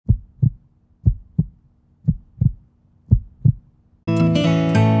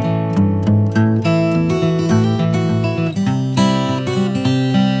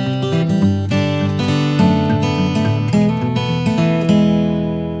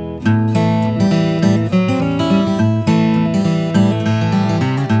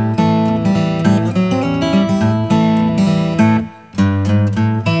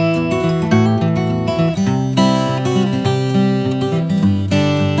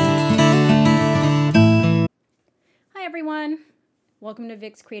Welcome to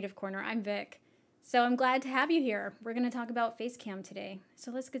Vic's Creative Corner. I'm Vic. So I'm glad to have you here. We're going to talk about Facecam today.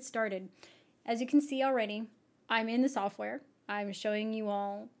 So let's get started. As you can see already, I'm in the software. I'm showing you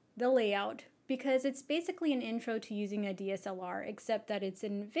all the layout because it's basically an intro to using a DSLR, except that it's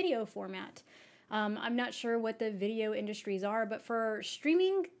in video format. I'm not sure what the video industries are, but for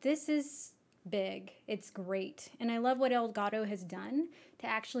streaming, this is big. It's great. And I love what Elgato has done to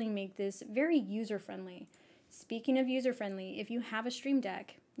actually make this very user-friendly. Speaking of user-friendly, if you have a stream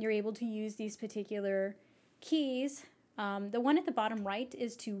deck, you're able to use these particular keys. The one at the bottom right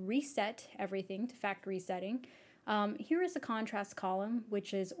is to reset everything to factory setting. Here is the contrast column,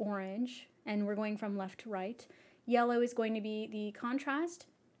 which is orange, and we're going from left to right. Yellow is going to be the contrast,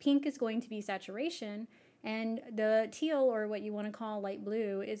 pink is going to be saturation, and the teal, or what you want to call light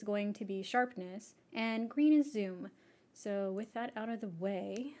blue, is going to be sharpness, and green is zoom. So with that out of the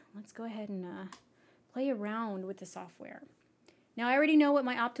way, let's go ahead and play around with the software. Now I already know what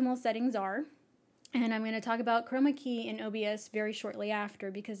my optimal settings are, and I'm going to talk about chroma key in OBS very shortly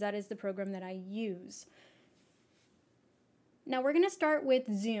after because that is the program that I use. Now we're going to start with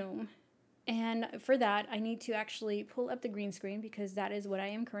zoom, and for that I need to actually pull up the green screen because that is what I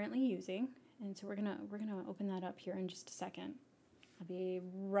am currently using. And so we're gonna open that up here in just a second. I'll be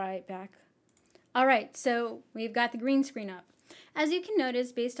right back. All right, so we've got the green screen up. As you can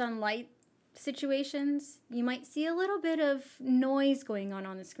notice, based on light situations, you might see a little bit of noise going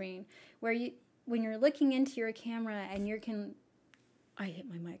on the screen where when you're looking into your camera and I hit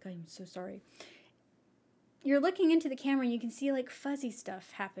my mic, I am so sorry. You're looking into the camera and you can see like fuzzy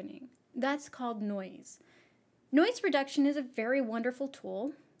stuff happening. That's called noise. Noise reduction is a very wonderful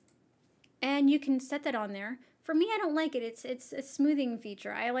tool, and you can set that on there. For me, I don't like it. It's a smoothing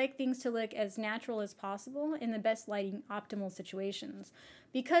feature. I like things to look as natural as possible in the best lighting optimal situations.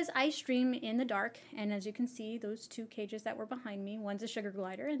 Because I stream in the dark, and as you can see, those two cages that were behind me, one's a sugar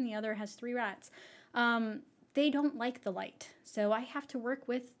glider and the other has 3 rats. They don't like the light, so I have to work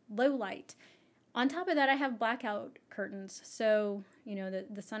with low light. On top of that, I have blackout curtains, so you know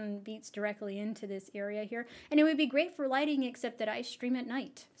the sun beats directly into this area here, and it would be great for lighting, except that I stream at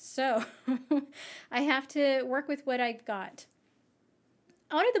night, so I have to work with what I've got.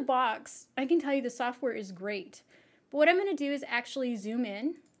 Out of the box, I can tell you the software is great, but what I'm going to do is actually zoom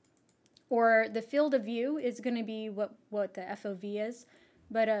in, or the field of view is going to be what the FOV is,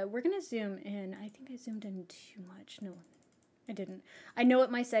 but we're going to zoom in. I think I zoomed in too much. No, I didn't. I know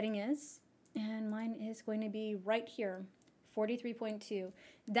what my setting is. And mine is going to be right here, 43.2.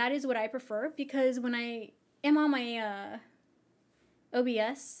 That is what I prefer because when I am on my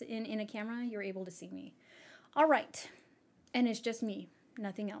OBS in a camera, you're able to see me. All right, and it's just me,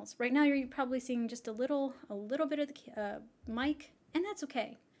 nothing else. Right now, you're probably seeing just a little bit of the mic, and that's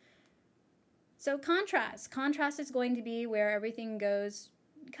okay. So contrast. Contrast is going to be where everything goes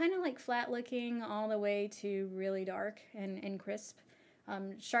kind of like flat looking all the way to really dark and crisp.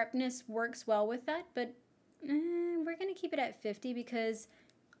 Sharpness works well with that, but we're going to keep it at 50 because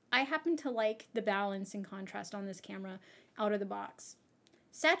I happen to like the balance and contrast on this camera out of the box.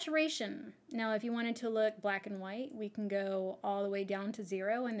 Saturation. Now, if you wanted to look black and white, we can go all the way down to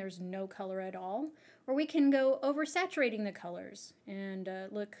 0 and there's no color at all. Or we can go oversaturating the colors and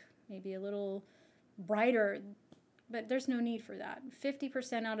look maybe a little brighter, but there's no need for that.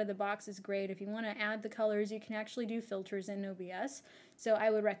 50% out of the box is great. If you want to add the colors, you can actually do filters in OBS. So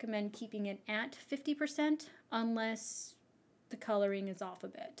I would recommend keeping it at 50% unless the coloring is off a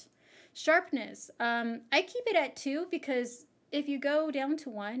bit. Sharpness. I keep it at 2 because if you go down to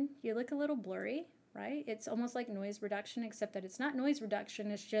 1, you look a little blurry, right? It's almost like noise reduction, except that it's not noise reduction.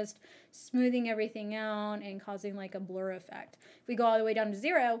 It's just smoothing everything out and causing like a blur effect. If we go all the way down to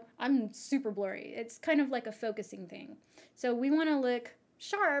 0, I'm super blurry. It's kind of like a focusing thing. So we want to look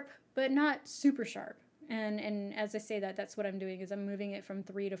sharp, but not super sharp. And as I say that, that's what I'm doing is I'm moving it from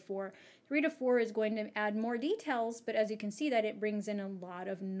 3 to 4. 3 to 4 is going to add more details, but as you can see that it brings in a lot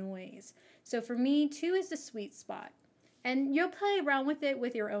of noise. So for me, 2 is the sweet spot. And you'll play around with it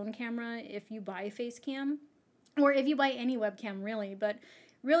with your own camera if you buy Facecam, or if you buy any webcam really, but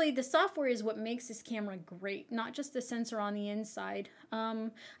really the software is what makes this camera great, not just the sensor on the inside. I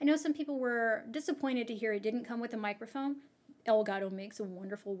know some people were disappointed to hear it didn't come with a microphone. Elgato makes a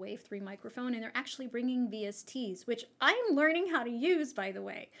wonderful Wave 3 microphone, and they're actually bringing VSTs, which I'm learning how to use, by the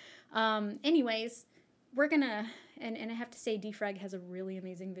way. Anyways, we're gonna, and I have to say Defrag has a really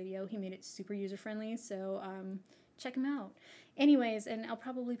amazing video. He made it super user-friendly, so check him out. Anyways, and I'll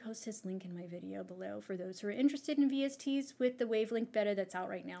probably post his link in my video below for those who are interested in VSTs with the wavelength beta that's out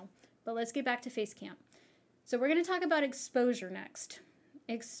right now. But let's get back to Facecam. So we're going to talk about exposure next.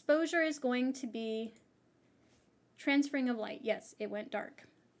 Exposure is going to be Transferring of light. Yes, it went dark.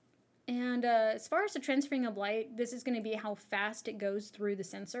 And as far as the transferring of light, this is going to be how fast it goes through the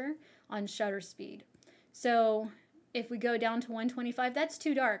sensor on shutter speed. So if we go down to 125, that's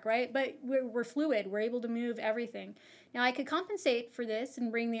too dark, right? But we're fluid. We're able to move everything. Now, I could compensate for this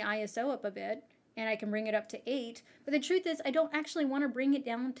and bring the ISO up a bit, and I can bring it up to 8. But the truth is, I don't actually want to bring it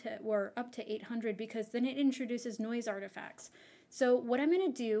down to or up to 800 because then it introduces noise artifacts. So what I'm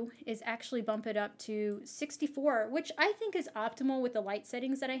going to do is actually bump it up to 64, which I think is optimal with the light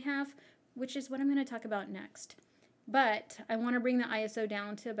settings that I have, which is what I'm going to talk about next. But I want to bring the ISO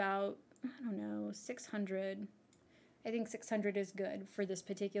down to about, I don't know, 600. I think 600 is good for this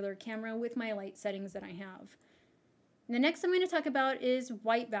particular camera with my light settings that I have. The next I'm going to talk about is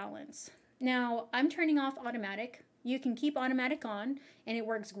white balance. Now, I'm turning off automatic. You can keep automatic on, and it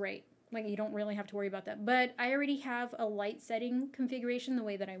works great. Like, you don't really have to worry about that. But I already have a light setting configuration the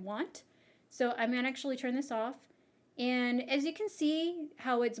way that I want. So I'm going to actually turn this off. And as you can see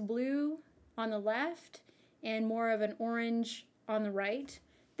how it's blue on the left and more of an orange on the right,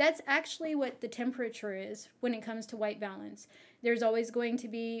 that's actually what the temperature is when it comes to white balance. There's always going to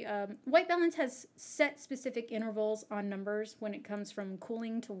be, white balance has set specific intervals on numbers when it comes from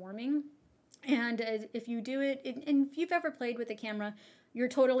cooling to warming. And if you do it, and if you've ever played with a camera, you're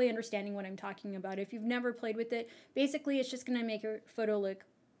totally understanding what I'm talking about. If you've never played with it, basically it's just going to make your photo look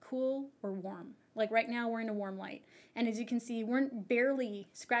cool or warm. Like right now we're in a warm light. And as you can see, we're barely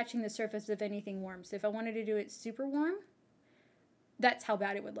scratching the surface of anything warm. So if I wanted to do it super warm, that's how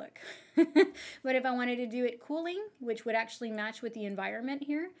bad it would look. But if I wanted to do it cooling, which would actually match with the environment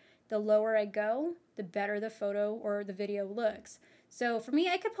here, the lower I go, the better the photo or the video looks. So for me,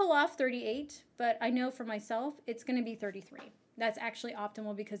 I could pull off 38, but I know for myself, it's going to be 33. That's actually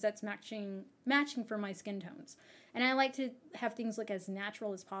optimal because that's matching for my skin tones. And I like to have things look as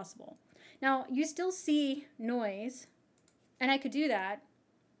natural as possible. Now, you still see noise, and I could do that,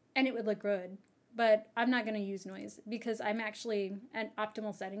 and it would look good. But I'm not going to use noise because I'm actually at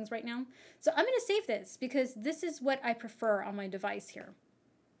optimal settings right now. So I'm going to save this because this is what I prefer on my device here.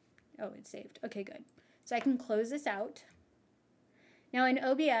 Oh, it's saved. Okay, good. So I can close this out. Now in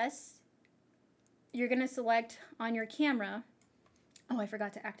OBS, you're going to select on your camera. Oh, I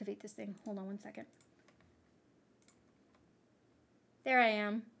forgot to activate this thing. Hold on one second. There I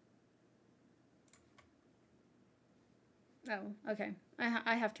am. Oh, okay.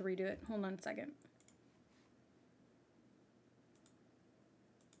 I have to redo it. Hold on a second.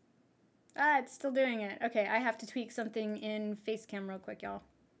 Ah, it's still doing it. Okay, I have to tweak something in Facecam real quick, y'all.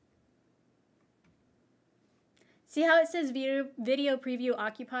 See how it says video preview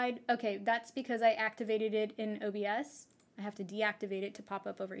occupied? Okay, that's because I activated it in OBS. I have to deactivate it to pop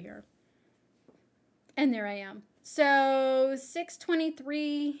up over here. And there I am. So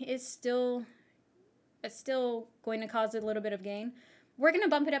 623 is still going to cause a little bit of gain. We're going to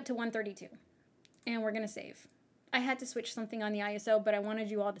bump it up to 132, and we're going to save. I had to switch something on the ISO, but I wanted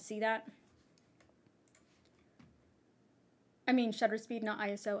you all to see that. I mean shutter speed, not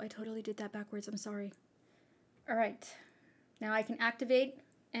ISO. I totally did that backwards. I'm sorry. All right. Now I can activate,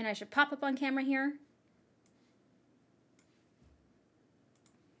 and I should pop up on camera here.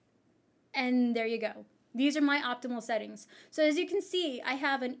 And there you go. These are my optimal settings. So as you can see, I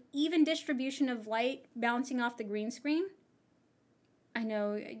have an even distribution of light bouncing off the green screen. I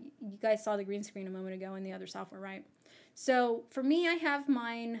know you guys saw the green screen a moment ago in the other software, right? So for me, I have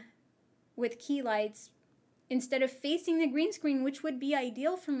mine with key lights. Instead of facing the green screen, which would be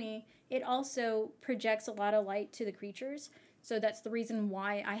ideal for me, it also projects a lot of light to the creatures. So that's the reason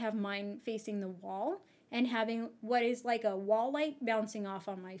why I have mine facing the wall and having what is like a wall light bouncing off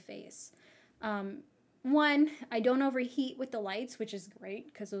on my face. One, I don't overheat with the lights, which is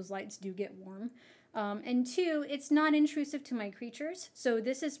great because those lights do get warm. And two, it's not intrusive to my creatures. So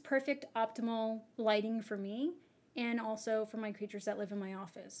this is perfect optimal lighting for me and also for my creatures that live in my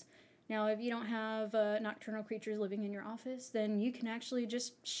office. Now, if you don't have nocturnal creatures living in your office, then you can actually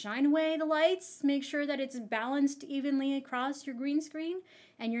just shine away the lights, make sure that it's balanced evenly across your green screen,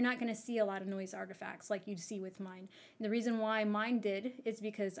 and you're not going to see a lot of noise artifacts like you'd see with mine. And the reason why mine did is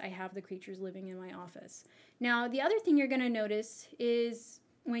because I have the creatures living in my office. Now, the other thing you're going to notice is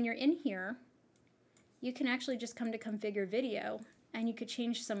when you're in here, you can actually just come to configure video, and you could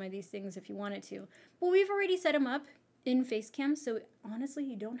change some of these things if you wanted to. Well, we've already set them up in Facecam, so honestly,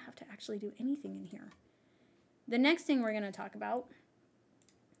 you don't have to actually do anything in here. The next thing we're going to talk about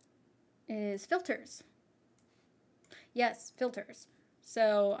is filters. Yes, filters.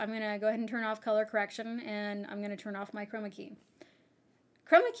 So I'm going to go ahead and turn off color correction, and I'm going to turn off my chroma key.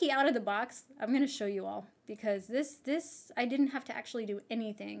 Chroma key out of the box, I'm going to show you all, because this I didn't have to actually do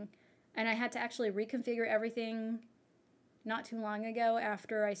anything, and I had to actually reconfigure everything not too long ago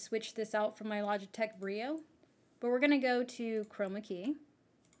after I switched this out from my Logitech Brio. But we're going to go to chroma key.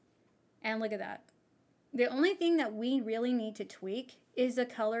 And look at that. The only thing that we really need to tweak is the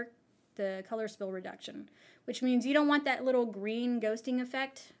color spill reduction, which means you don't want that little green ghosting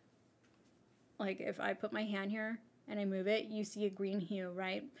effect. Like if I put my hand here and I move it, you see a green hue,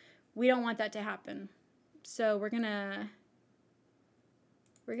 right? We don't want that to happen. So we're gonna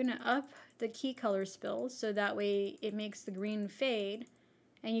up the key color spill so that way it makes the green fade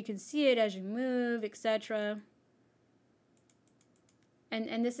and you can see it as you move, etc.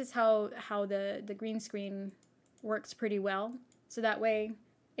 And this is how the green screen works pretty well. So that way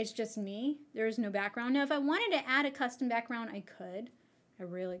it's just me. There's no background. Now if I wanted to add a custom background, I could. I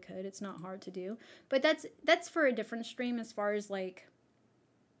really could. It's not hard to do. But that's for a different stream as far as like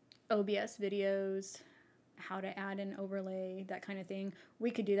OBS videos, how to add an overlay, that kind of thing. We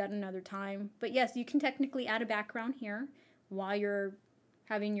could do that another time. But yes, you can technically add a background here while you're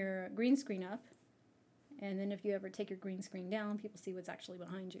having your green screen up. And then if you ever take your green screen down, people see what's actually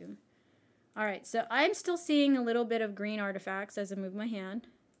behind you. All right, so I'm still seeing a little bit of green artifacts as I move my hand.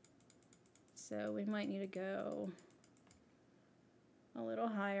 So we might need to go a little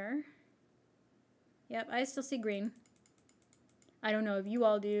higher. Yep, I still see green. I don't know if you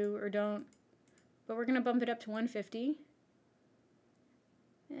all do or don't, but we're gonna bump it up to 150.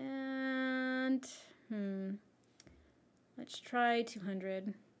 And, let's try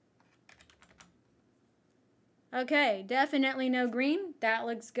 200. Okay, definitely no green. That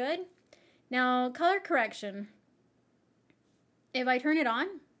looks good. Now, color correction. If I turn it on,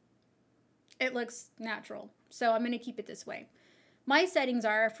 it looks natural. So I'm going to keep it this way. My settings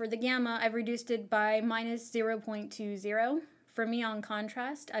are, for the gamma, I've reduced it by -0.20. For me on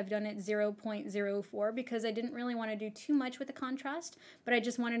contrast, I've done it 0.04 because I didn't really want to do too much with the contrast, but I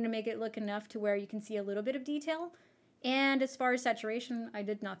just wanted to make it look enough to where you can see a little bit of detail. And as far as saturation, I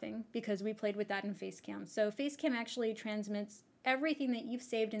did nothing because we played with that in Facecam. So Facecam actually transmits everything that you've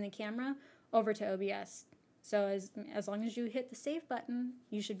saved in the camera over to OBS. So as long as you hit the save button,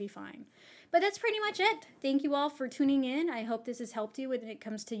 you should be fine. But that's pretty much it. Thank you all for tuning in. I hope this has helped you when it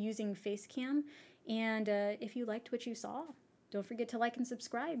comes to using Facecam. And if you liked what you saw, don't forget to like and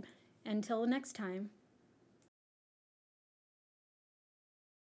subscribe. Until next time.